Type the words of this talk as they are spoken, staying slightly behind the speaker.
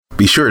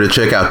Be sure to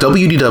check out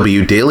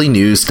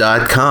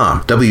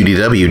WDWDailyNews.com.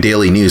 WDW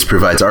Daily News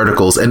provides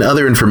articles and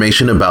other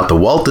information about the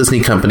Walt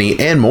Disney Company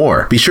and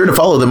more. Be sure to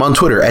follow them on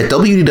Twitter at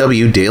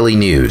WDW Daily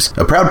News,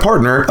 a proud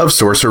partner of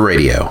Sorcerer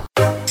Radio.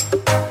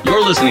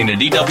 You're listening to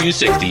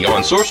DW60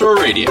 on Sorcerer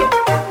Radio.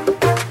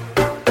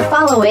 The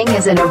following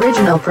is an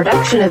original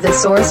production of the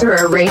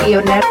Sorcerer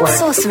Radio Network.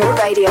 Sorcerer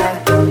Radio.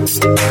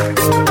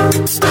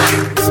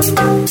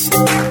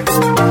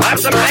 Slap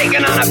some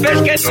bacon on a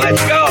biscuit and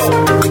let's go.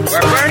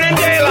 We're burning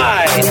daylight.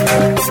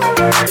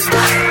 10, 9,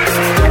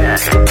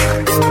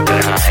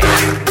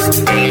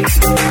 8,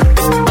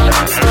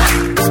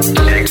 7,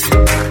 6,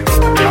 5,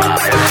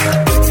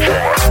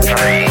 4,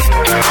 3,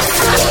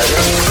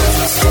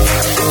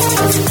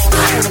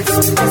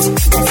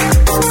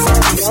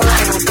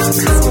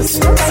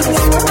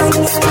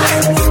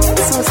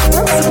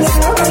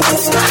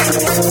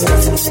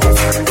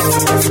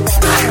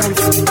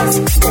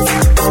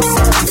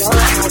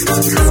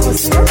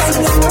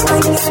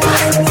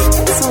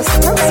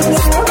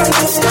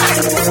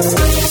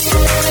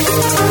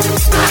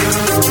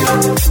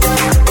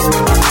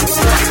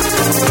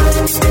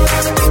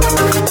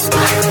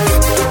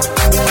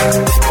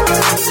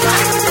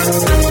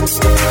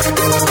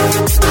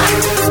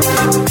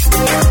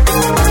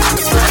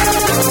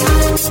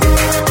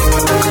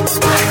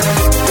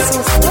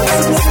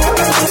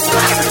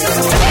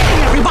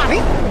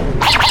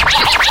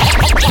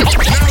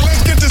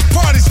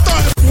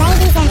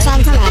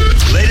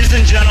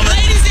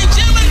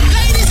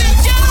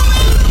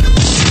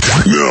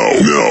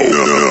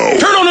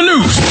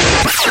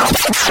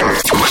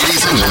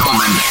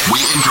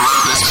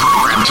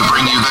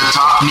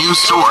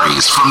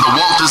 stories from the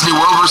Walt Disney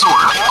World Resort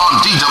on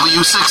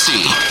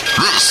DW60.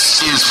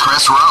 This is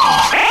Press Row.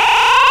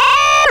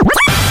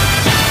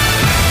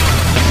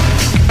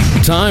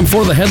 Time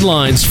for the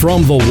headlines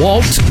from the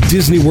Walt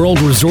Disney World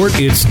Resort.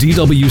 It's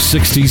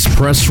DW60's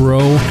Press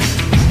Row.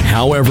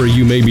 However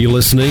you may be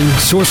listening,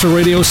 Sorcerer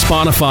Radio,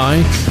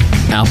 Spotify,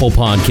 Apple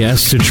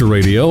Podcasts, Stitcher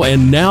Radio,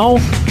 and now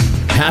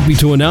happy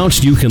to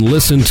announce you can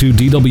listen to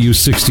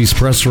DW60's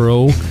Press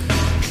Row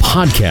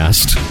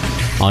podcast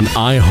on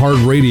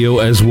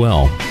iHeartRadio as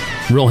well.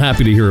 Real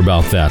happy to hear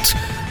about that.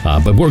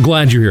 But we're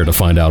glad you're here to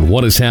find out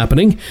what is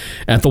happening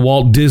at the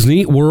Walt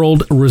Disney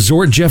World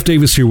Resort. Jeff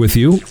Davis here with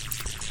you.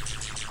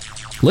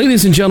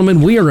 Ladies and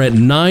gentlemen, we are at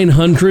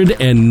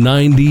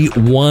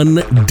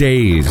 991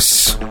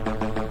 days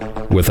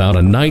without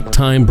a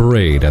nighttime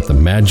parade at the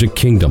Magic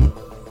Kingdom.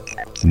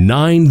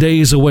 9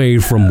 days away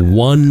from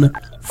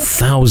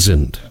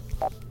 1,000.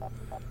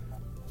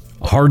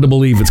 Hard to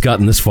believe it's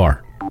gotten this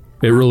far.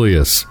 It really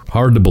is.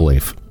 Hard to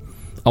believe.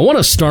 I want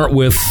to start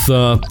with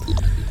a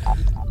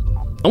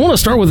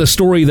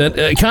story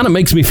that kind of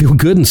makes me feel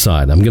good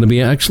inside. I'm going to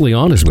be actually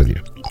honest with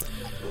you.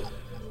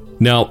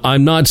 Now,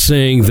 I'm not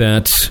saying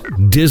that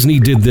Disney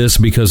did this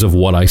because of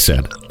what I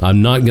said.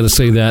 I'm not going to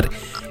say that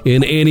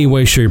in any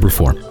way, shape, or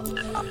form.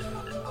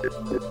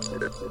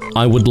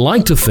 I would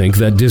like to think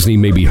that Disney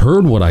maybe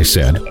heard what I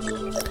said,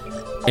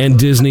 and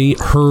Disney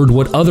heard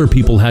what other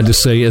people had to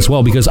say as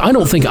well, because I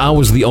don't think I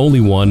was the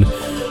only one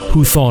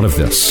who thought of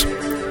this.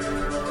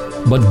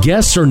 But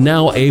guests are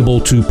now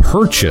able to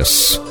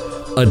purchase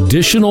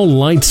additional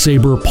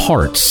lightsaber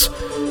parts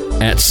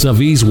at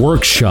Savi's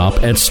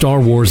workshop at Star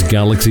Wars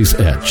Galaxy's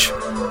Edge.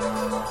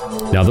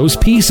 Now, those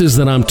pieces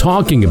that I'm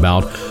talking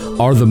about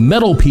are the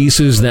metal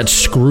pieces that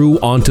screw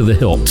onto the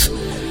hilt,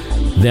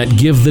 that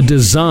give the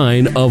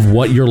design of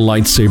what your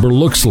lightsaber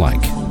looks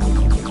like.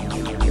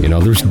 You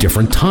know, there's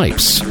different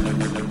types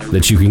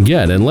that you can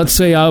get. And let's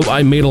say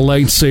I made a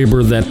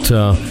lightsaber that,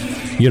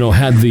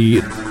 had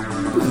the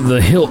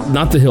hilt,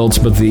 not the hilts,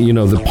 but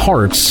the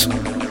parts.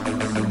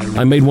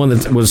 I made one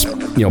that was,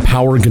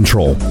 power and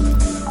control.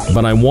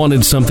 But I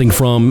wanted something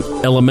from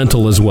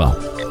Elemental as well.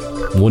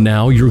 Well,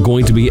 now you're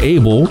going to be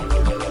able,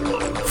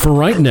 for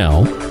right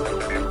now,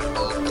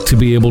 to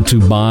be able to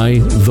buy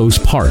those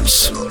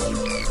parts.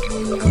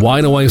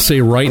 Why do I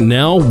say right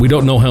now? We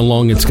don't know how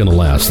long it's going to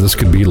last. This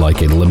could be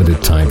like a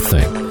limited time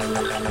thing.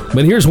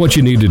 But here's what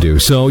you need to do.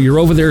 So you're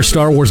over there,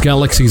 Star Wars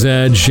Galaxy's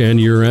Edge, and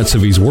you're at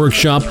Savi's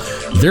workshop.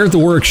 They're at the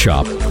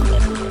workshop.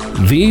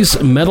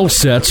 These metal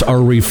sets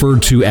are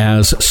referred to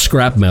as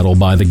scrap metal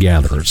by the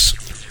gatherers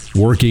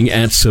working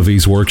at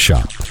Savi's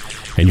workshop.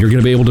 And you're going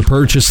to be able to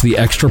purchase the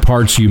extra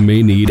parts you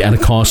may need at a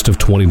cost of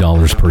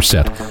 $20 per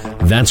set.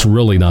 That's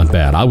really not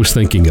bad. I was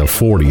thinking of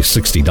 $40,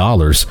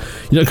 $60,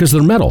 because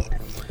they're metal.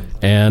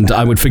 And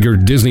I would figure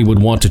Disney would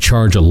want to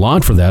charge a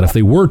lot for that if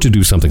they were to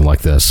do something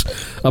like this.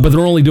 But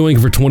they're only doing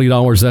it for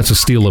 $20. That's a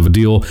steal of a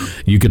deal.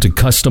 You get to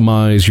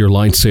customize your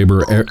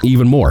lightsaber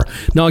even more.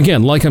 Now,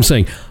 again, like I'm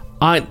saying,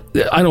 I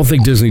don't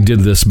think Disney did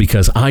this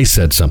because I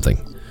said something.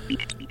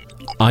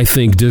 I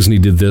think Disney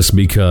did this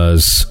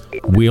because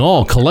we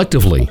all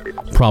collectively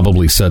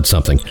probably said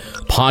something.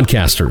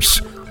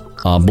 Podcasters,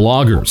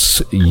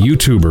 bloggers,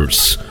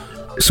 YouTubers,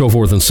 so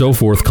forth and so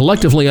forth.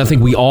 Collectively, I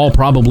think we all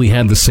probably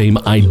had the same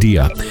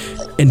idea,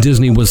 and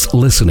Disney was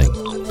listening.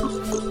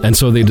 And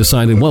so they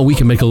decided, well, we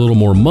can make a little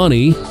more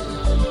money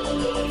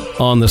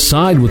on the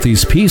side with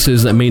these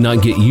pieces that may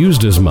not get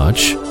used as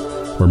much,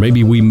 or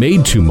maybe we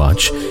made too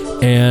much,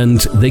 and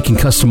they can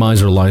customize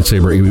their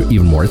lightsaber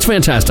even more. It's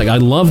fantastic. I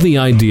love the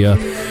idea,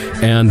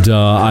 and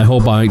I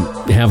hope I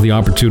have the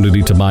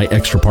opportunity to buy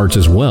extra parts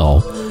as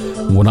well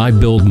when I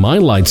build my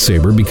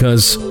lightsaber,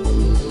 because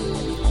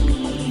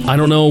I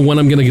don't know when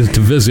I'm going to get to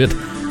visit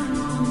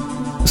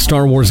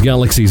Star Wars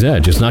Galaxy's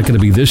Edge. It's not going to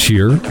be this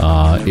year.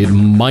 It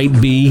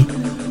might be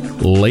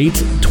late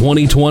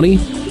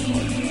 2020.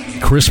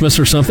 Christmas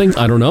or something.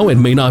 I don't know. It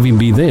may not even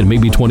be then.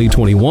 Maybe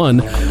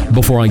 2021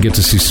 before I get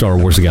to see Star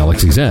Wars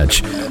Galaxy's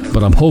Edge.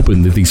 But I'm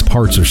hoping that these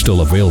parts are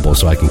still available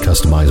so I can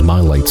customize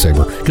my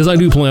lightsaber, because I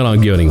do plan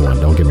on getting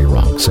one. Don't get me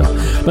wrong.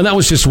 But that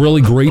was just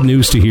really great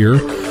news to hear.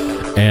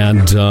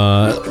 And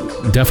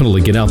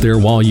definitely get out there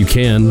while you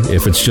can,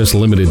 if it's just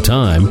limited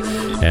time,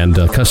 and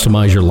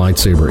customize your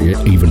lightsaber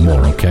even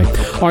more, okay?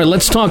 All right,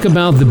 let's talk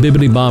about the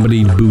Bibbidi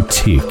Bobbidi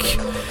Boutique.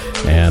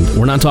 And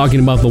we're not talking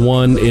about the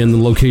one in the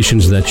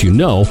locations that you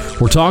know.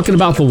 We're talking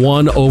about the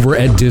one over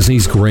at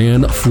Disney's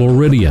Grand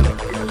Floridian.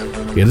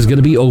 It is going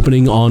to be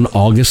opening on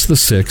August the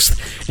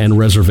 6th, and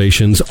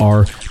reservations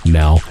are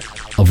now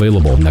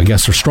available. Now,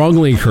 guests are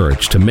strongly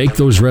encouraged to make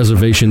those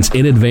reservations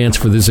in advance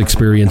for this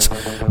experience,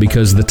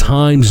 because the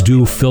times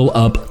do fill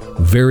up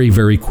very,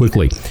 very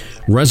quickly.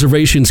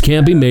 Reservations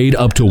can be made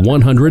up to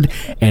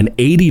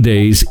 180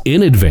 days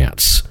in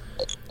advance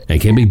and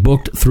can be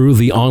booked through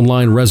the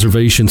online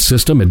reservation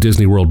system at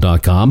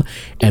DisneyWorld.com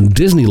and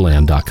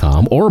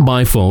Disneyland.com, or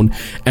by phone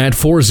at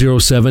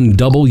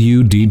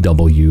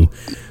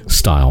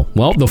 407-WDW-STYLE.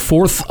 Well, the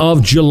 4th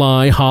of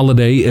July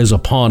holiday is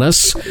upon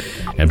us,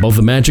 and both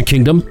the Magic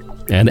Kingdom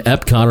and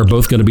Epcot are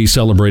both going to be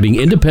celebrating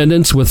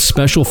Independence with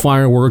special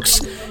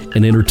fireworks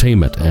and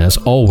entertainment, as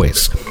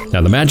always.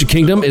 Now, the Magic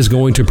Kingdom is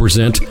going to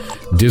present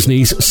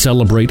Disney's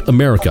Celebrate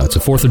America. It's a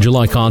 4th of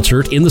July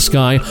concert in the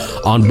sky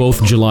on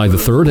both July the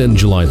 3rd and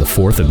July the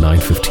 4th at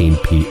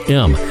 9:15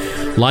 p.m.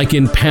 Like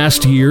in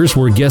past years,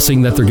 we're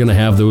guessing that they're going to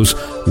have those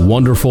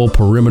wonderful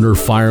perimeter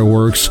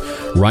fireworks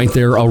right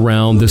there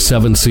around the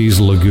Seven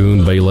Seas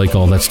Lagoon, Bay Lake,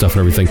 all that stuff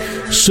and everything.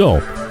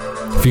 So,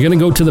 if you're going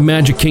to go to the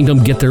Magic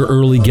Kingdom, get there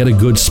early, get a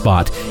good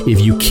spot. If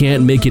you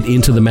can't make it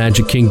into the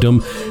Magic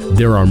Kingdom,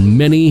 there are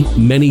many,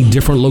 many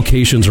different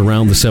locations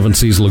around the Seven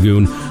Seas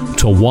Lagoon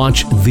to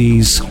watch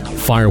these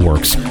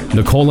fireworks.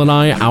 Nicole and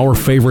I, our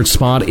favorite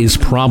spot is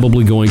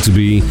probably going to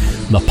be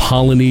the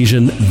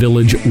Polynesian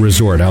Village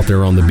Resort out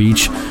there on the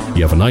beach.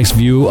 You have a nice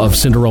view of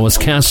Cinderella's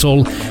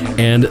castle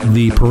and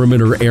the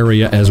perimeter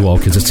area as well,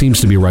 because it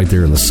seems to be right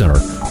there in the center,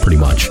 pretty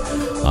much.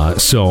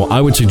 So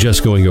I would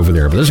suggest going over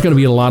there. But there's going to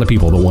be a lot of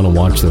people that want to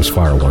watch those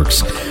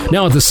fireworks.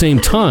 Now, at the same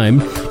time,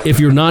 if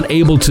you're not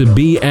able to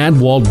be at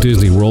Walt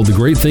Disney World, the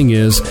great thing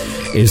is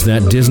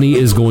that Disney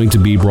is going to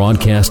be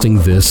broadcasting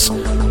this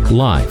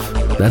live.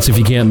 That's if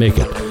you can't make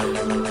it.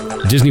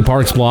 Disney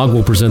Parks blog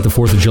will present the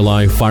 4th of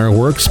July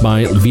fireworks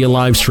via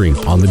live stream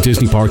on the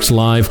Disney Parks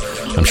Live,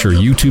 I'm sure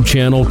YouTube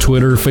channel,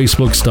 Twitter,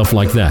 Facebook, stuff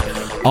like that.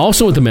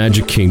 Also at the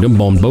Magic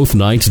Kingdom, on both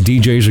nights,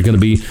 DJs are going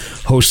to be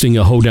hosting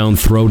a Hoedown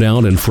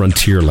Throwdown in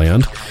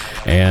Frontierland,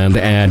 and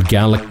at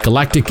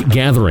Galactic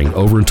Gathering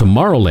over in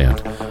Tomorrowland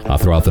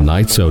throughout the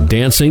night. So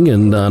dancing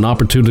and an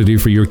opportunity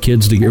for your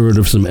kids to get rid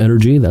of some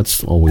energy,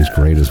 that's always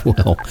great as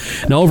well.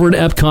 Now over at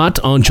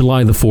Epcot on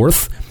July the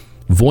 4th,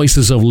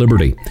 Voices of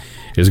Liberty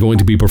is going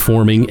to be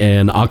performing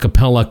an a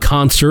cappella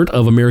concert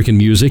of American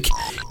music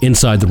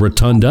inside the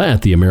Rotunda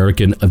at the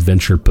American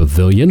Adventure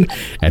Pavilion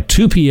at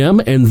 2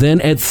 p.m. and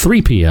then at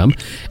 3 p.m.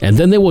 And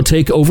then they will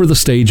take over the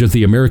stage at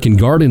the American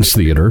Gardens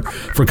Theater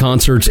for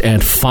concerts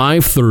at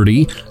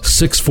 5:30,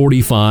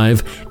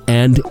 6:45,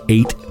 and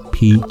 8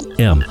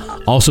 p.m.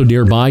 Also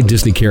nearby,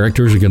 Disney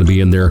characters are going to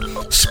be in their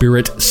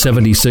Spirit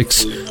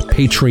 76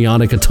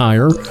 patriotic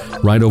attire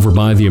right over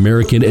by the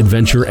American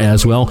Adventure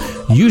as well.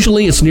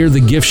 Usually it's near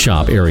the gift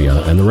shop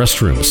area and the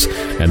restrooms,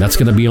 and that's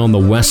going to be on the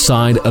west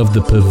side of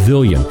the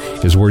pavilion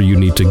is where you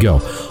need to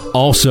go.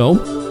 Also,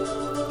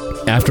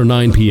 after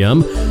 9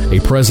 p.m., a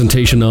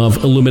presentation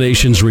of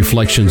Illuminations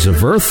Reflections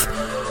of Earth,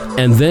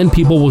 and then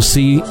people will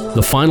see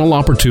the final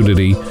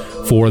opportunity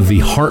for the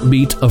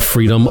Heartbeat of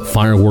Freedom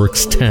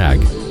fireworks tag.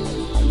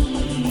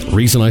 The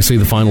reason I say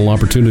the final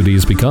opportunity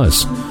is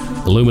because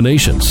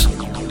Illuminations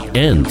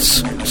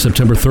ends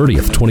September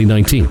 30th,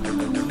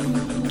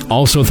 2019.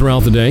 Also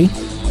throughout the day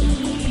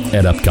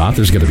at Epcot,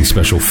 there's going to be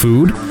special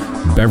food,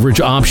 beverage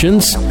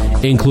options,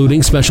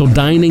 including special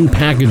dining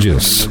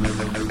packages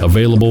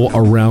available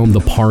around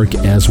the park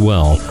as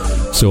well.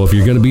 So if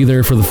you're going to be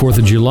there for the 4th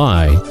of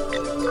July,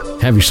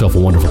 have yourself a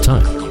wonderful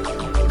time.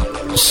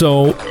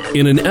 So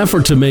in an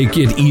effort to make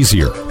it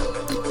easier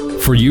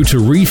for you to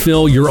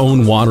refill your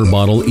own water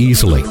bottle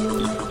easily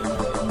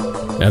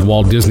at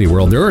Walt Disney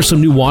World, there are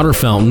some new water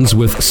fountains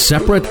with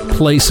separate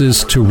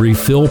places to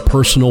refill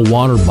personal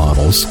water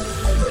bottles,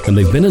 and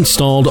they've been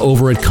installed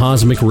over at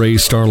Cosmic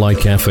Rays Starlight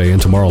Cafe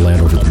and Tomorrowland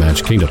over at the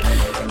Magic Kingdom.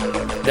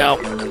 Now,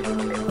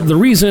 the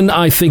reason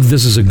I think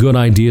this is a good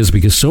idea is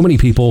because so many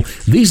people,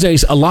 these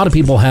days, a lot of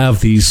people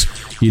have these,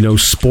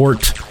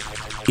 sport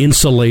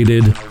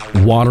insulated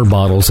water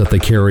bottles that they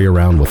carry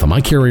around with them.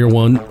 I carry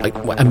one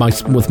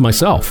with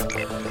myself.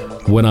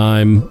 When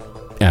I'm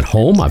at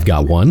home, I've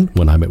got one.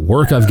 When I'm at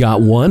work, I've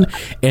got one.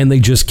 And they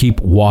just keep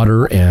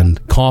water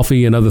and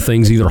coffee and other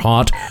things either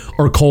hot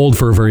or cold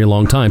for a very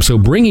long time. So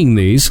bringing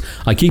these,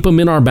 I keep them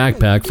in our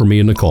backpack for me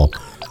and Nicole.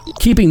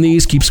 Keeping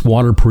these keeps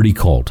water pretty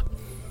cold.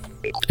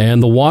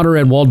 And the water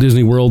at Walt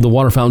Disney World, the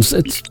water fountains,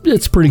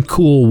 it's pretty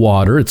cool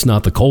water. It's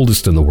not the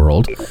coldest in the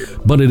world,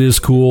 but it is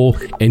cool,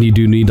 and you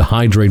do need to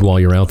hydrate while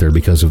you're out there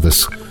because of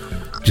this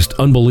just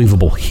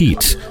unbelievable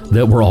heat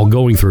that we're all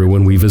going through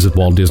when we visit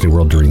Walt Disney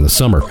World during the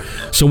summer.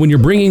 So when you're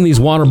bringing these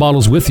water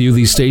bottles with you,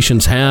 these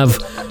stations have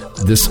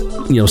this,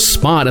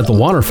 spot at the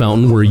water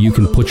fountain where you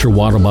can put your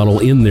water bottle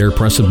in there,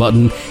 press a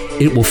button,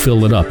 it will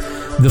fill it up.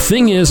 The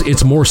thing is,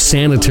 it's more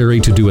sanitary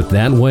to do it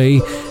that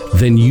way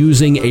than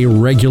using a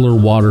regular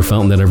water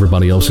fountain that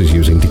everybody else is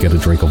using to get a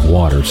drink of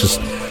water. It's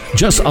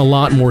just a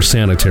lot more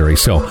sanitary.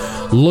 So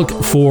look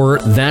for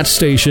that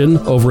station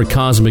over at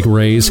Cosmic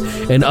Rays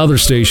and other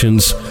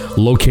stations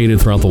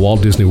located throughout the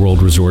Walt Disney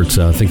World Resort.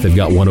 I think they've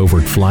got one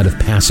over at Flight of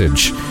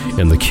Passage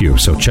in the queue.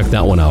 So check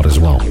that one out as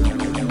well.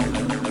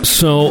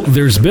 So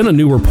there's been a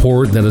new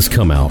report that has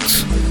come out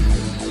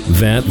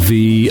that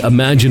the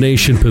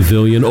Imagination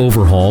Pavilion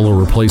overhaul or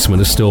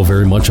replacement is still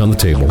very much on the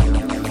table.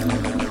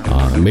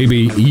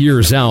 Maybe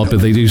years out, but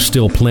they do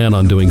still plan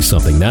on doing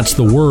something. That's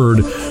the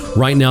word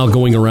right now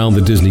going around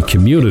the Disney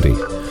community.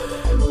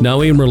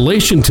 Now, in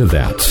relation to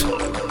that,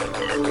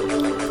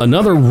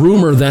 another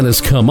rumor that has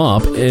come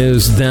up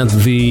is that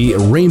the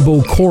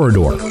Rainbow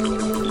Corridor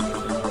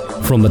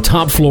from the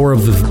top floor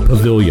of the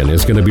pavilion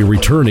is going to be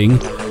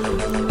returning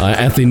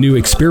at the new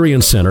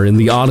Experience Center in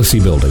the Odyssey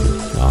building.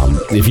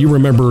 If you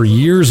remember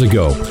years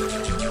ago,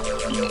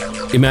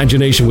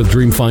 Imagination with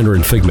Dreamfinder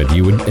and Figment,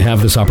 you would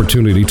have this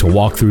opportunity to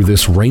walk through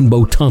this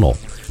rainbow tunnel.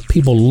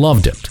 People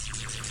loved it.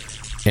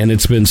 And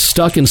it's been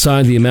stuck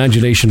inside the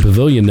Imagination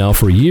Pavilion now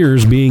for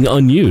years, being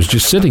unused,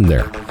 just sitting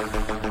there.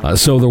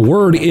 So the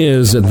word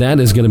is that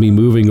is going to be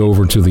moving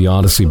over to the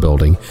Odyssey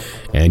building,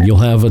 and you'll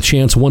have a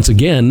chance once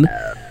again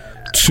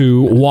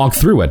to walk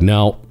through it.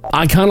 Now,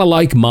 I kind of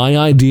like my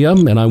idea,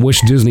 and I wish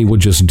Disney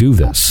would just do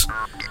this.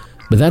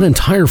 But that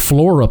entire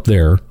floor up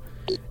there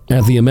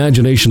at the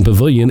Imagination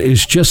Pavilion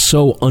is just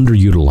so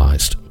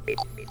underutilized.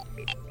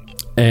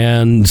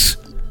 And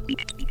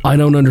I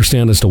don't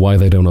understand as to why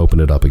they don't open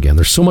it up again.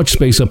 There's so much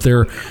space up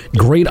there,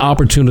 great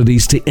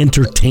opportunities to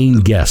entertain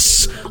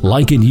guests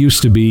like it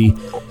used to be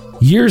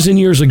years and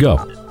years ago.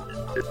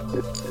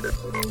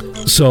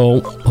 So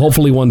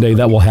hopefully one day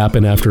that will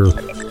happen after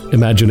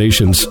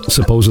Imagination's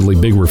supposedly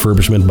big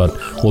refurbishment, but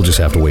we'll just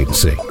have to wait and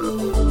see.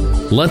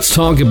 Let's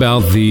talk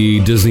about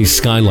the Disney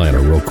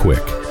Skyliner real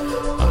quick.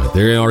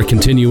 They are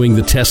continuing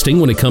the testing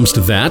when it comes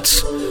to that.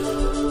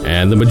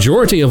 And the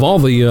majority of all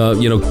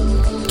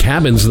the,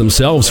 cabins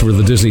themselves for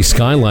the Disney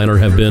Skyliner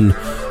have been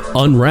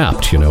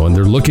unwrapped, and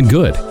they're looking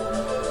good.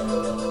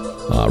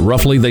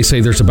 Roughly, they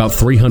say there's about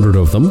 300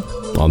 of them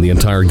on the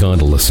entire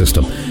gondola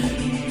system.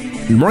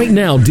 Right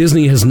now,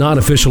 Disney has not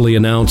officially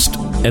announced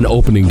an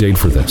opening date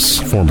for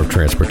this form of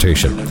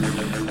transportation.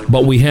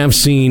 But we have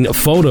seen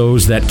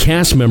photos that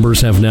cast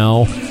members have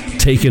now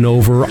taken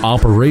over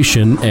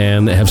operation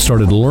and have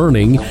started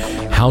learning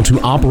how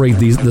to operate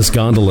this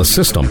gondola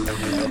system.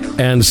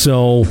 And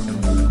so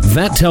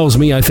that tells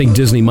me I think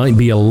Disney might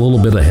be a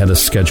little bit ahead of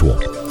schedule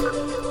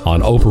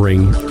on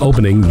opening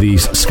the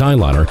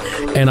Skyliner.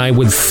 And I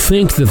would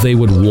think that they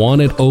would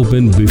want it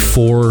open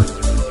before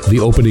the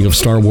opening of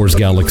Star Wars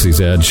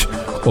Galaxy's Edge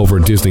over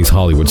at Disney's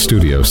Hollywood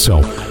Studios. So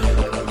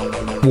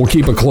we'll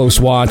keep a close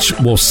watch.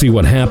 We'll see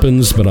what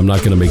happens, but I'm not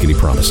going to make any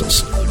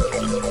promises.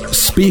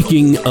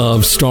 Speaking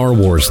of Star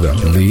Wars, though,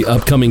 the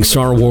upcoming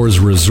Star Wars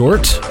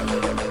Resort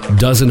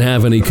doesn't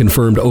have any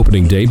confirmed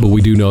opening date, but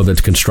we do know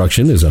that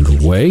construction is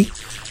underway.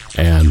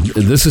 And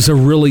this is a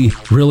really,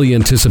 really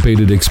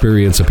anticipated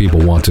experience that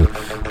people want to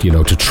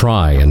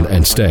try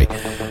and stay.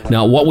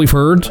 Now, what we've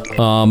heard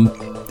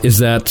is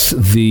that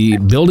the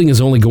building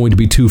is only going to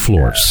be 2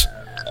 floors.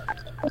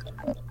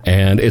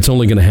 And it's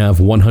only going to have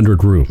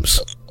 100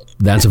 rooms.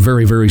 That's a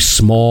very, very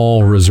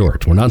small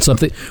resort. We're not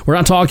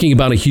talking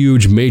about a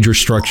huge major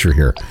structure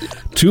here.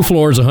 2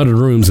 floors, 100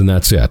 rooms, and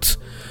that's it.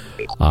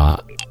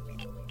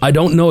 I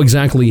don't know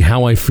exactly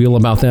how I feel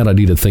about that. I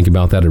need to think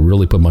about that and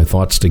really put my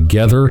thoughts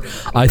together.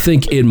 I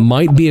think it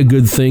might be a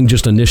good thing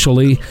just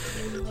initially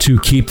to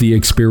keep the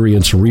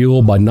experience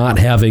real by not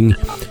having,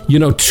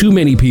 too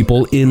many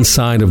people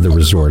inside of the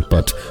resort.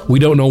 But we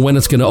don't know when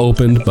it's going to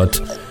open, but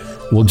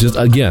we'll just,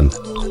 again,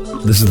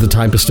 this is the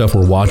type of stuff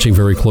we're watching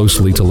very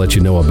closely to let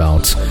you know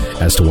about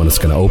as to when it's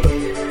going to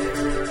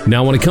open.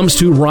 Now, when it comes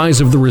to Rise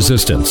of the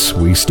Resistance,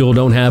 we still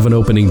don't have an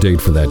opening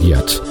date for that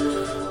yet.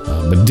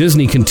 But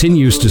Disney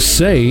continues to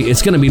say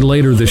it's going to be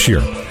later this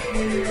year.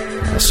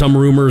 Some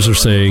rumors are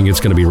saying it's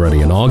going to be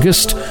ready in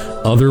August.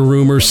 Other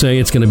rumors say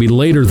it's going to be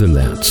later than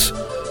that.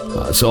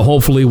 So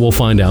hopefully we'll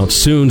find out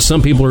soon.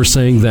 Some people are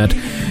saying that,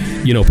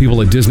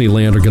 people at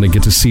Disneyland are going to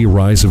get to see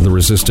Rise of the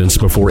Resistance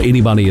before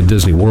anybody at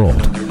Disney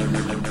World.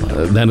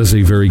 that is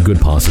a very good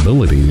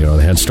possibility. You know,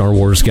 they had Star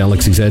Wars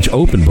Galaxy's Edge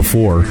open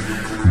before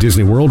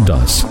Disney World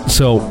does.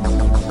 So,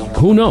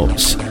 who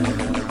knows?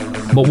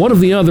 But one of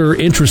the other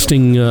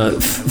interesting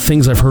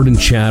things I've heard in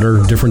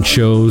chatter, different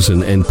shows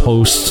and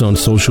posts on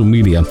social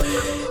media,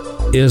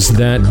 is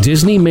that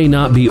Disney may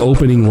not be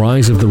opening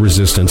Rise of the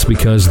Resistance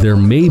because there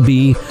may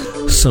be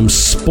some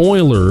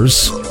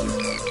spoilers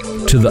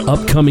to the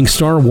upcoming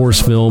Star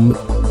Wars film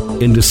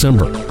in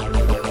December.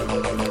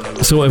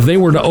 So if they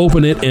were to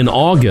open it in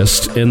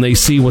August and they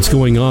see what's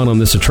going on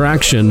this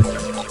attraction,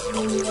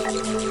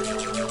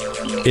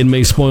 it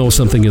may spoil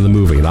something in the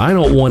movie. And I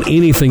don't want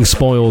anything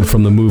spoiled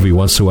from the movie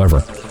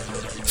whatsoever.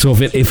 So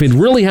if it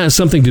really has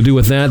something to do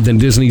with that, then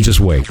Disney, just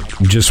wait.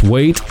 Just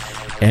wait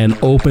and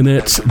open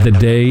it the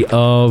day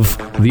of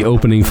the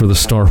opening for the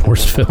Star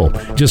Wars film.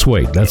 Just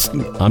wait.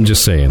 I'm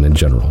just saying in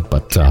general.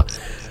 But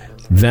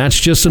that's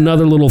just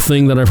another little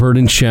thing that I've heard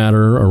in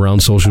chatter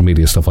around social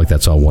media, stuff like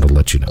that. So I want to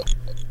let you know.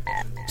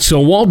 So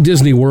Walt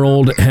Disney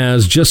World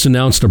has just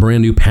announced a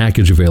brand new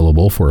package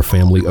available for a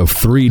family of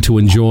 3 to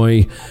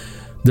enjoy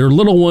their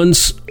little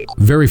one's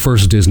very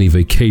first Disney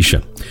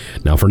vacation.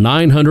 Now, for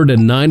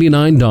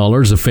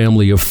 $999, a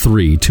family of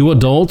 3, 2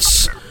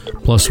 adults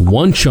plus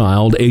 1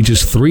 child,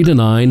 ages 3 to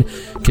 9,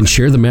 can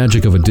share the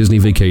magic of a Disney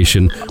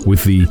vacation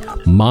with the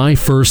My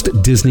First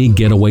Disney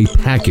Getaway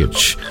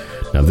package.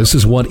 Now, this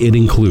is what it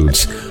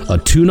includes: a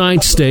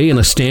 2-night stay in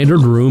a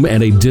standard room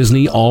at a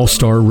Disney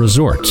All-Star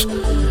Resort.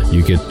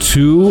 You get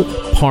 2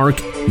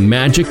 park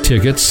magic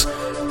tickets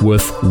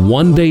with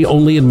 1-day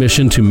only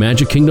admission to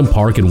Magic Kingdom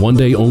Park and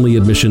 1-day only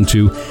admission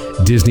to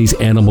Disney's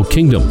Animal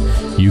Kingdom.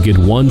 You get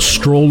 1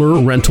 stroller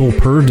rental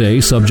per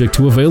day, subject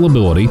to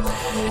availability,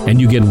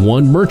 and you get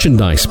 1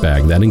 merchandise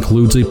bag. That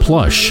includes a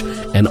plush,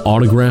 an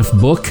autograph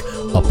book,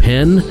 a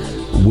pen,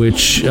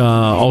 which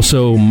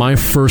also My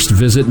First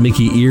Visit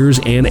Mickey ears,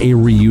 and a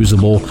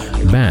reusable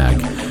bag.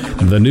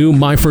 The new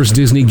My First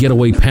Disney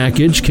Getaway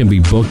package can be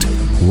booked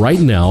right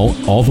now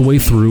all the way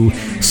through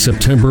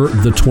September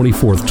the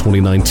 24th,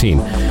 2019.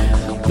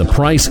 The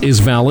price is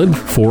valid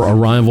for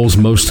arrivals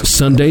most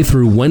Sunday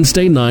through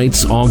Wednesday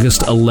nights,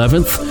 August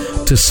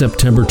 11th to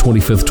September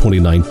 25th,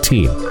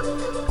 2019.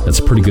 That's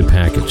a pretty good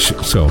package,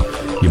 so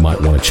you might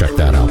want to check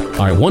that out.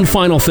 All right, one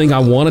final thing I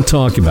want to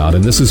talk about,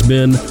 and this has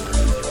been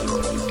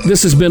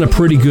a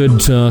pretty good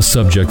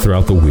subject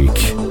throughout the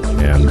week,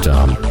 and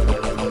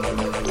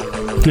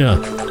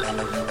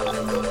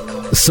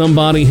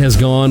somebody has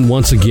gone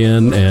once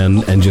again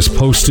and just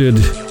posted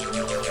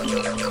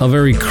a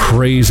very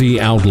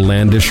crazy,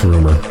 outlandish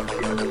rumor.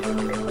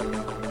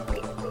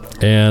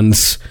 And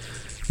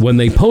when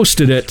they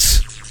posted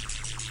it,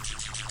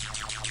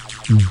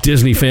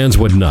 Disney fans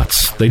went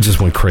nuts. They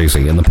just went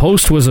crazy. And the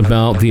post was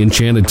about the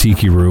Enchanted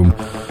Tiki Room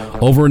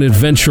over in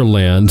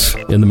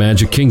Adventureland in the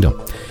Magic Kingdom.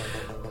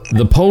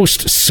 The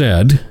post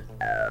said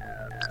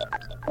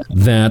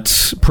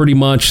that pretty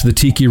much the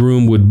Tiki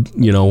Room would,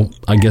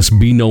 I guess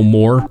be no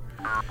more,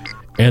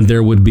 and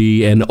there would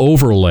be an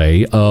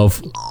overlay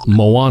of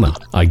Moana,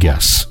 I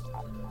guess,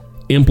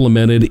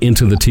 implemented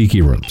into the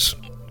Tiki Rooms.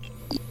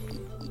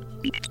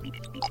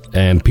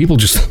 And people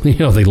just, they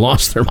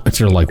lost their minds.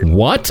 They're like,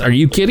 what? Are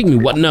you kidding me?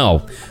 What?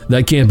 No,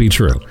 that can't be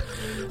true.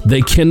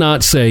 They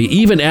cannot say,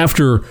 even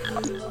after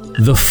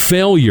the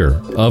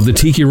failure of the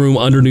Tiki Room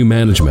under new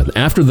management,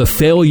 after the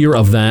failure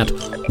of that,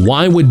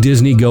 why would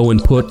Disney go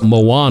and put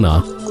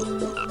Moana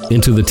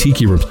into the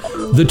Tiki Rooms?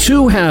 The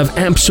two have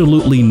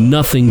absolutely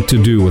nothing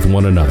to do with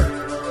one another.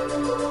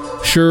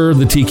 Sure,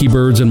 the Tiki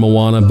Birds and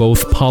Moana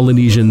both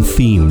Polynesian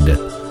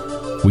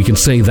themed. We can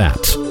say that.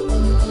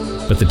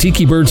 But the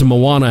Tiki Birds and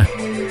Moana,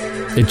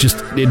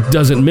 it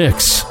doesn't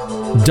mix.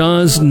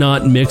 Does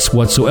not mix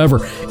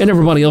whatsoever. And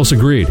everybody else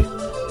agreed.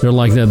 They're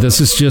like, no, this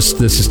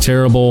is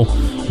terrible.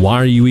 Why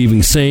are you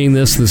even saying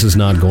this? This is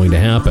not going to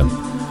happen.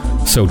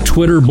 So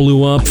Twitter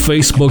blew up,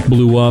 Facebook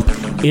blew up,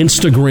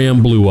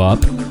 Instagram blew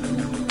up.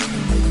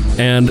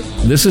 And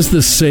this is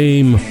the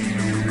same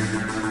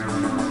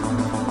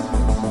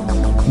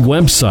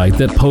website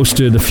that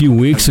posted a few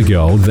weeks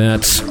ago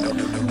that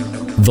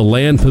the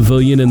Land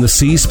Pavilion and the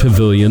Seas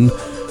Pavilion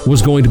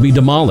was going to be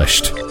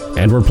demolished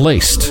and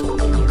replaced.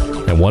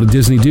 And what did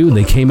Disney do?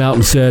 They came out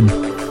and said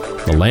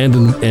the Land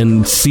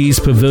and Seas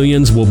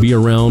Pavilions will be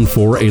around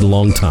for a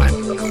long time.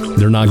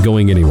 They're not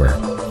going anywhere.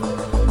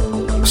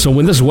 So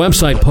when this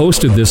website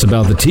posted this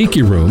about the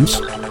Tiki Rooms,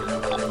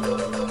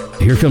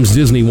 here comes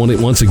Disney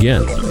once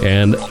again.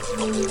 And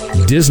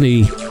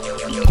Disney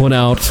put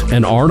out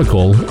an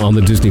article on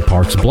the Disney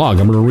Parks blog.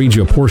 I'm going to read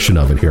you a portion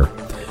of it here.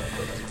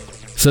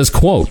 It says,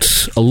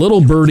 quote, "A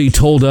little birdie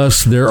told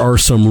us there are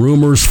some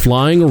rumors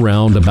flying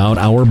around about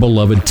our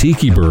beloved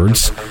Tiki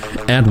Birds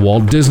at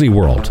Walt Disney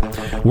World.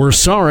 We're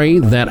sorry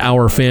that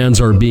our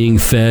fans are being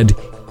fed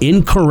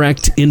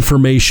incorrect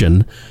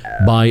information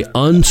by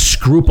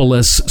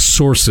unscrupulous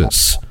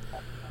sources.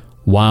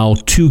 While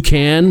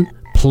Toucan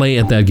play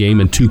at that game,"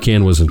 and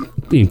Toucan was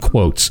in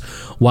quotes,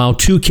 "while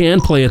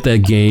Toucan play at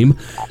that game,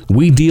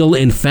 we deal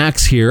in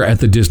facts here at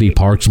the Disney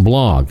Parks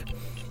blog.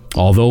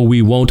 Although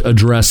we won't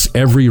address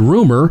every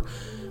rumor,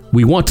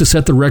 We want to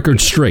set the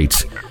record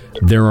straight.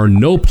 There are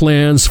no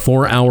plans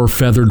for our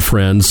feathered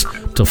friends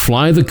to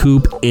fly the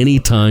coop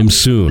anytime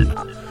soon.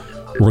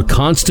 We're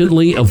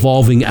constantly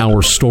evolving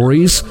our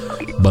stories,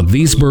 but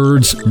these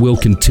birds will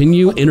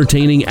continue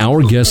entertaining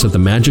our guests at the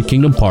Magic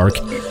Kingdom Park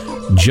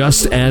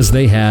just as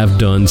they have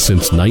done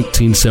since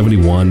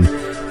 1971,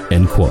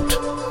 end quote.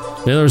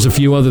 Now, there's a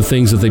few other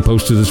things that they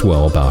posted as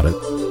well about it.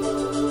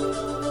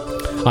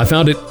 I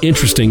found it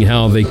interesting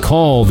how they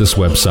call this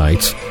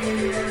website,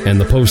 and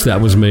the post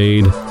that was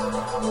made,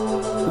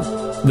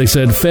 they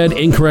said, fed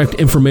incorrect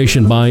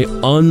information by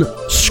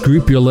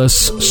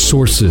unscrupulous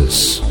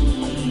sources.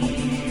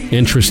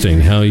 Interesting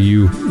how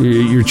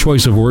your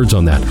choice of words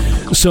on that.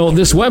 So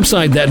this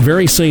website, that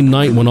very same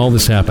night when all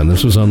this happened,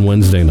 this was on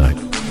Wednesday night,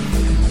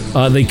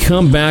 they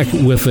come back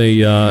with a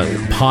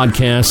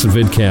podcast, a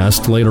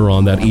vidcast later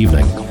on that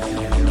evening.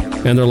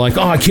 And they're like,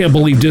 oh, I can't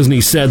believe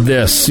Disney said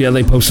this. Yeah,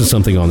 they posted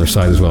something on their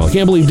site as well. I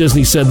can't believe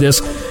Disney said this,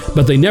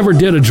 but they never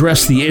did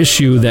address the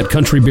issue that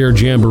Country Bear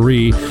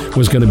Jamboree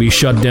was going to be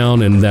shut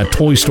down and that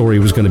Toy Story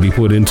was going to be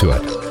put into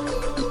it.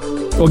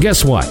 Well,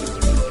 guess what?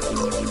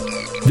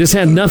 This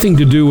had nothing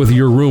to do with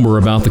your rumor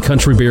about the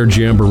Country Bear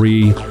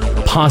Jamboree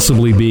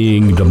possibly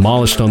being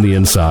demolished on the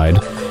inside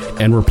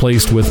and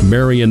replaced with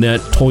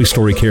marionette Toy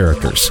Story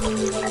characters.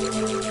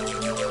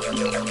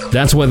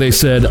 That's why they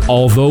said,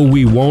 although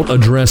we won't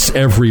address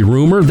every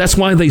rumor, that's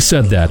why they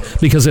said that,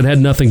 because it had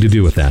nothing to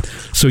do with that.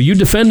 So you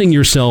defending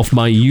yourself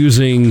by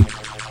using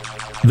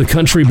the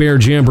Country Bear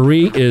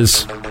Jamboree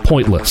is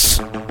pointless.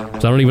 So I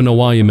don't even know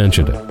why you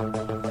mentioned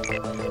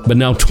it. But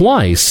now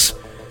twice,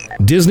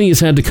 Disney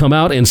has had to come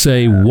out and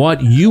say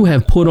what you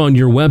have put on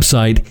your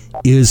website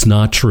is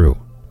not true.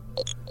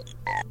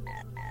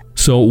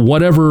 So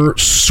whatever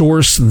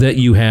source that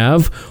you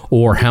have,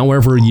 or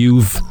however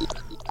you've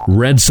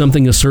read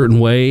something a certain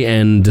way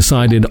and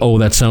decided, oh,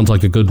 that sounds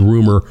like a good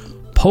rumor,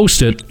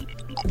 post it.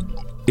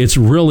 It's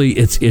a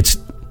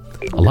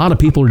lot of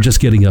people are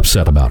just getting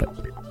upset about it.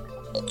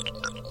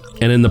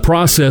 And in the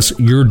process,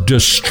 you're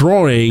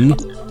destroying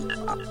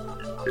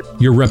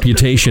your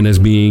reputation as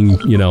being,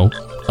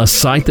 a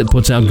site that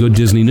puts out good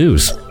Disney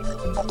news.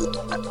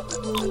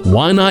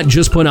 Why not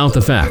just put out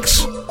the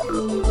facts?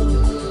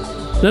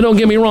 Now, don't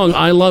get me wrong,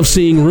 I love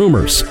seeing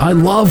rumors. I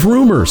love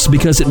rumors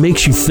because it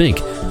makes you think.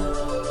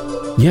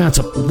 Yeah, it's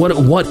a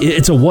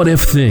what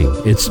if thing.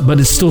 But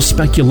it's still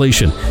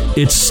speculation.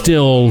 It's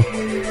still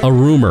a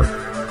rumor.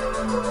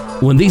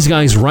 When these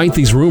guys write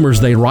these rumors,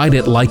 they write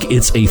it like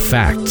it's a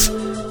fact,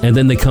 and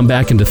then they come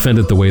back and defend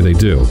it the way they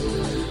do.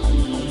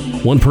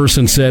 One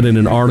person said in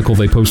an article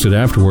they posted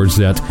afterwards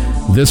that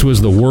this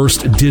was the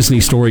worst Disney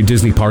story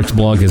Disney Parks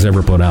blog has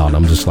ever put out.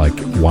 I'm just like,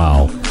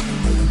 wow.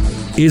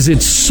 Is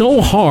it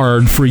so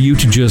hard for you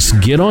to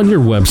just get on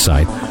your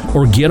website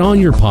or get on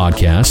your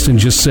podcast and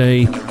just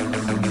say,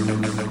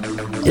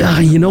 yeah,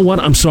 you know what?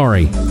 I'm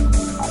sorry.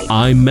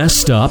 I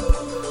messed up.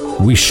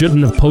 We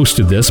shouldn't have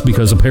posted this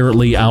because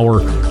apparently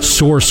our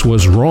source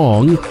was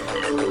wrong.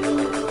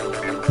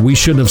 We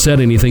shouldn't have said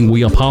anything.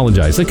 We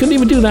apologize. They couldn't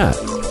even do that.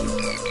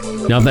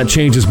 Now, if that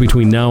changes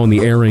between now and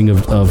the airing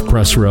of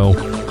Press Row,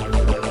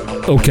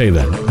 okay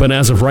then. But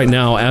as of right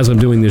now, as I'm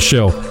doing this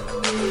show,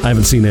 I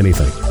haven't seen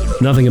anything.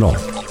 Nothing at all.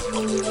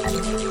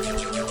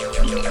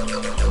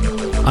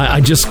 I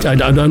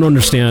don't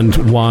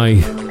understand why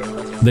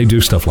they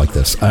do stuff like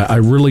this. I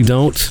really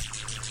don't.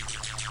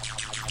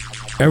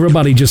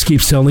 Everybody just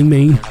keeps telling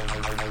me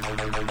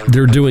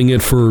they're doing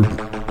it for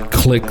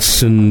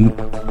clicks and,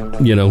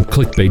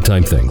 clickbait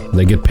type thing.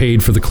 They get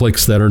paid for the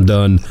clicks that are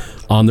done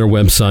on their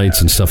websites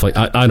and stuff like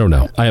I don't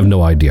know. I have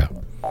no idea.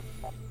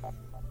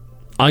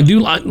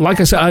 Like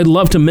I said, I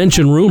love to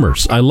mention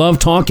rumors. I love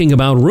talking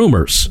about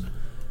rumors.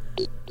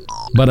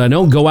 But I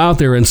don't go out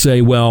there and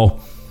say,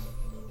 well,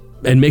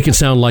 and make it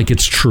sound like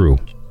it's true.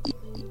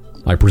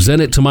 I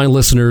present it to my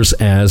listeners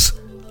as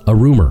a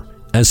rumor,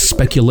 as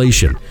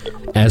speculation,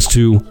 as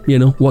to,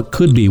 what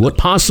could be, what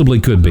possibly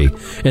could be.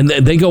 And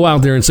they go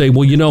out there and say,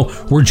 well,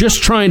 we're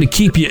just trying to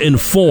keep you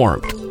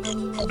informed.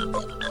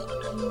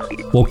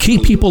 Well,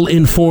 keep people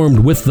informed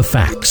with the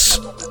facts.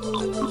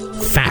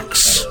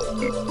 Facts.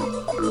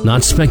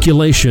 Not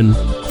speculation,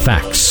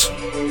 facts.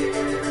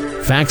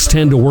 Facts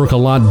tend to work a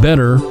lot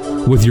better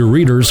with your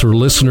readers or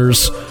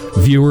listeners,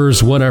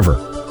 viewers, whatever.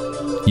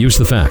 Use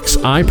the facts.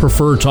 I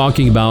prefer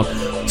talking about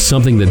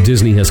something that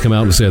Disney has come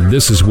out and said,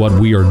 this is what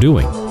we are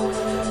doing.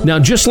 Now,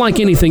 just like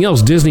anything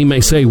else, Disney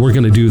may say, we're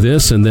going to do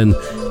this, and then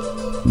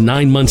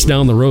 9 months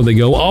down the road, they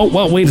go, oh,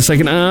 well, wait a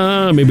second.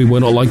 Maybe we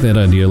don't like that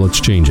idea.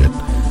 Let's change it.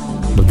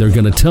 But they're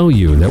going to tell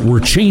you that we're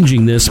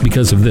changing this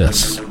because of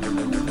this.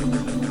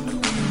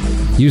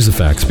 Use the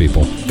facts,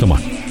 people. Come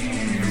on.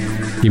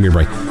 Give me a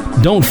break.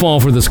 Don't fall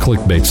for this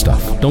clickbait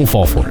stuff. Don't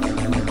fall for it.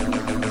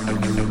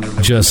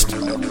 Just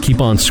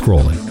keep on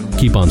scrolling.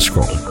 Keep on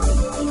scrolling.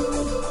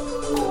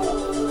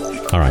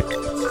 All right.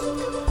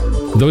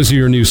 Those are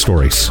your news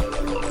stories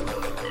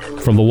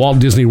from the Walt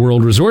Disney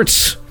World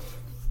Resorts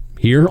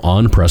here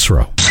on Press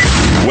Row.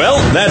 Well,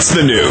 that's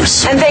the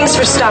news. And thanks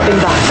for stopping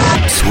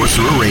by.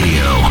 Sorcerer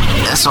Radio,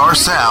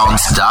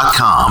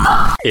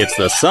 srsounds.com. It's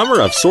the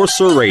summer of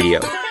Sorcerer Radio.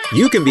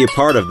 You can be a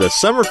part of the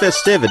summer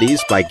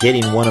festivities by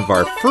getting one of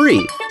our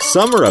free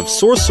Summer of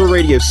Sorcerer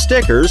Radio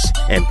stickers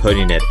and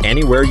putting it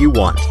anywhere you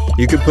want.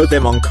 You can put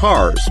them on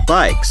cars,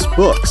 bikes,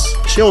 books,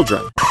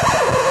 children.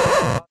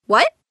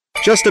 What?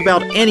 Just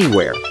about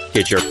anywhere.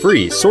 Get your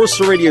free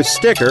Sorcerer Radio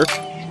sticker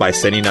by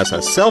sending us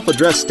a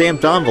self-addressed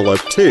stamped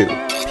envelope to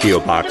P.O.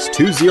 Box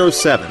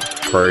 207,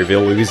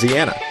 Prairieville,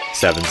 Louisiana,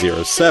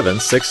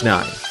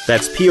 70769.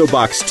 That's P.O.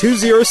 Box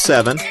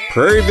 207,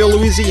 Prairieville,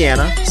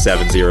 Louisiana,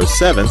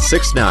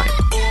 70769.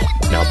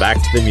 Now back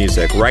to the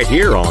music right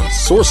here on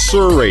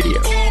Sorcerer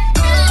Radio.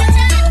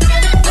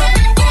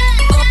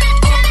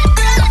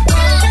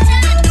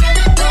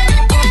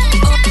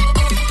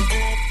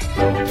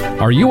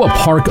 Are you a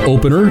park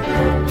opener?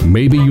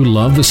 Maybe you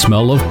love the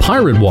smell of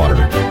pirate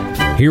water.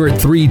 Here at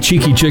Three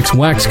Cheeky Chicks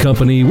Wax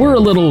Company, we're a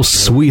little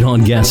sweet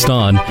on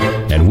Gaston,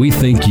 and we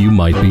think you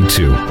might be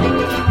too.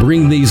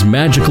 Bring these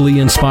magically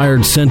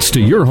inspired scents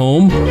to your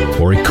home,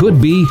 or it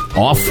could be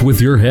off with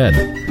your head.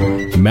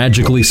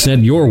 Magically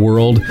scent your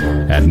world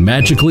at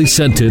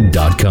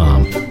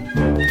magicallyscented.com.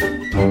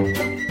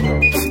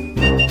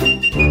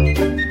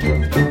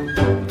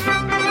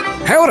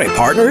 Howdy,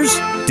 partners.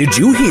 Did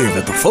you hear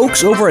that the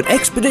folks over at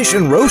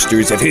Expedition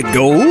Roasters have hit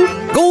gold?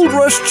 Gold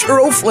Rush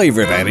Churro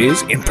flavor, that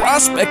is, in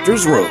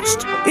Prospector's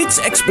Roast. It's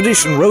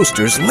Expedition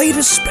Roasters'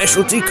 latest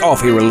specialty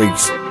coffee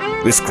release.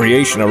 This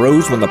creation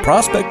arose when the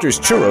Prospector's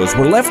Churros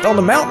were left on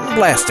the mountain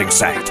blasting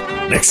site.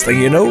 Next thing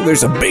you know,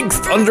 there's a big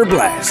thunder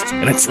blast,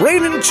 and it's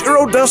raining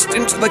churro dust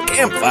into the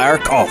campfire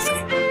coffee.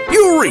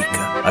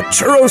 Eureka! A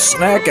churro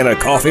snack and a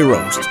coffee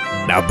roast.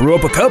 Now brew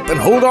up a cup and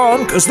hold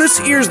on, because this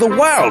here's the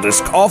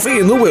wildest coffee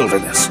in the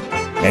wilderness.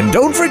 And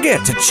don't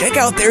forget to check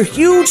out their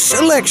huge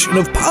selection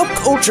of pop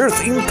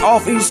culture-themed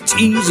coffees,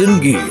 teas,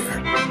 and gear.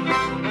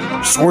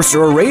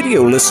 Sorcerer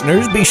Radio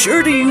listeners, be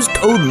sure to use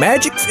code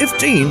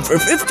MAGIC15 for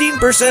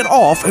 15%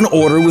 off an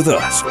order with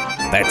us.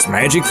 That's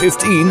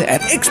MAGIC15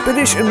 at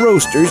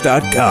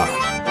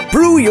ExpeditionRoasters.com.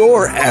 Brew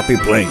your happy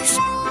place.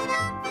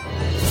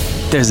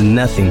 There's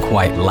nothing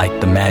quite like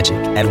the magic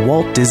at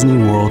Walt Disney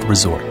World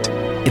Resort.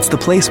 It's the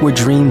place where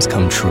dreams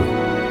come true,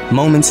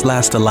 moments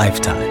last a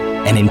lifetime,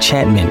 and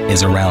enchantment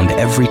is around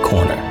every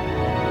corner.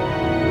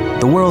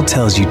 The world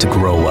tells you to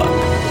grow up.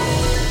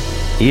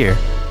 Here,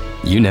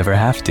 you never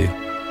have to.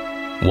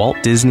 Walt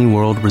Disney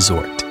World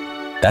Resort.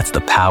 That's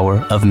the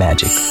power of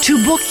magic.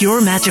 To book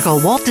your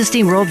magical Walt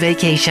Disney World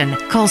vacation,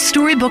 call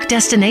Storybook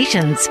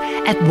Destinations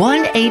at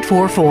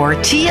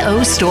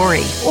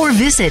 1-844-TO-STORY or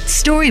visit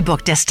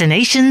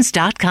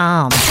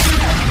StorybookDestinations.com.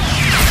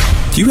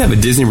 Do you have a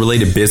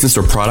Disney-related business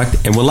or product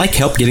and would like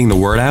help getting the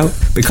word out?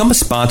 Become a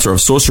sponsor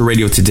of Sorcerer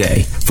Radio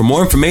today. For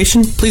more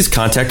information, please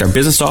contact our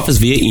business office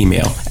via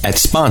email at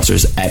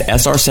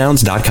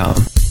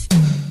sponsors@srsounds.com.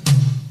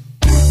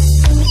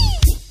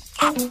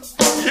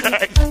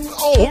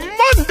 Oh,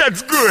 man,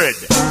 that's good.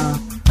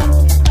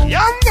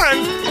 Yeah, man.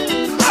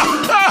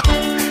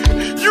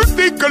 You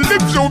think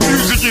Calypso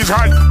music is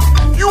hot?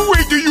 You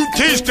wait till you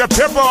taste the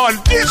pepper on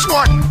this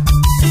one.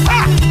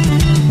 Ha!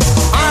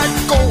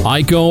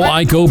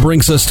 Iko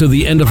brings us to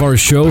the end of our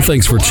show.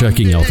 Thanks for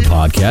checking out the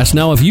podcast.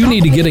 Now, if you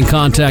need to get in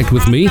contact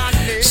with me,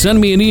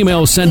 send me an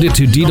email. Send it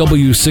to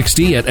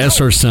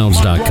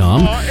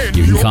dw60@srsounds.com.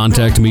 You can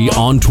contact me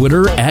on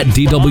Twitter at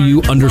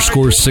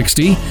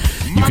DW_60.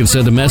 You can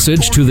send a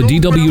message to the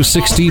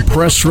DW60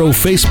 Press Row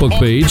Facebook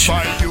page,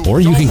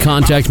 or you can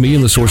contact me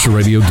in the Sorcerer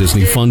Radio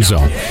Disney Fun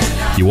Zone.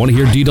 You want to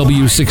hear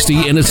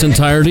DW60 in its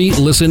entirety?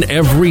 Listen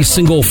every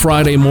single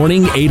Friday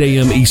morning, 8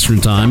 a.m. Eastern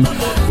Time,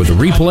 with a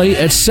replay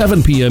at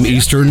 7 p.m.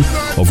 Eastern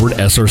over at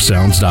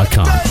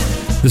srsounds.com.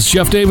 This is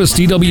Jeff Davis,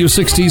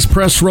 DW60's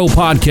Press Row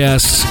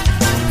Podcasts.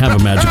 Have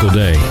a magical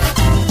day.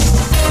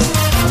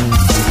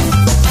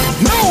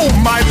 No,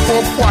 my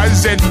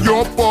purpose and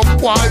your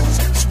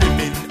purpose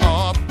swimming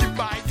up.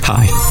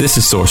 Hi, this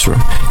is Sorcerer,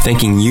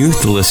 thanking you,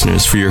 the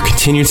listeners, for your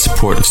continued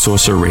support of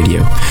Sorcerer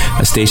Radio,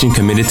 a station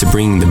committed to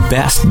bringing the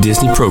best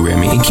Disney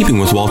programming in keeping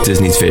with Walt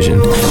Disney's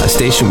vision, a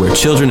station where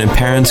children and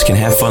parents can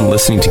have fun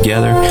listening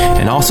together,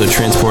 and also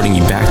transporting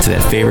you back to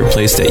that favorite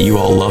place that you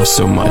all love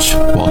so much,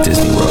 Walt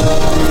Disney World.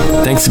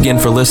 Thanks again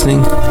for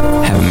listening.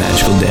 Have a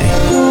magical day.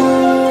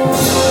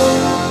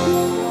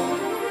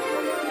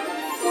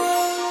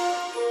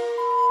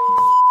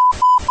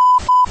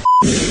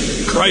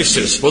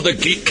 Crisis for the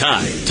geek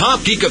kind.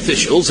 Top geek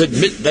officials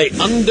admit they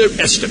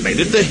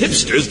underestimated the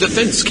hipsters'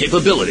 defense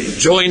capability.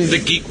 Join the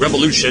geek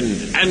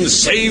revolution and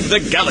save the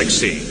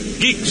galaxy.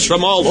 Geeks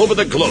from all over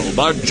the globe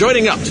are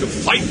joining up to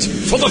fight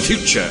for the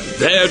future.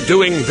 They're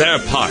doing their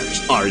part.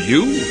 Are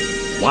you?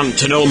 Want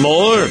to know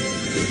more?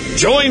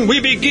 Join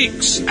Weeby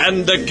Geeks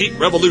and the Geek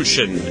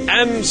Revolution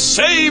and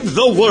save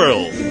the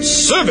world.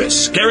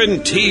 Service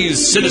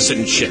guarantees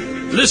citizenship.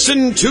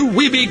 Listen to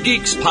Weeby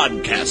Geeks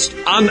podcast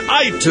on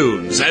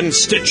iTunes and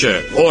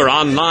Stitcher or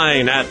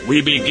online at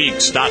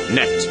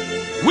WeebyGeeks.net.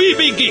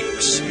 Weeby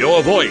Geeks,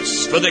 your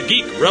voice for the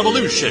Geek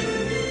Revolution.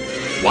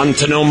 Want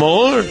to know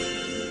more?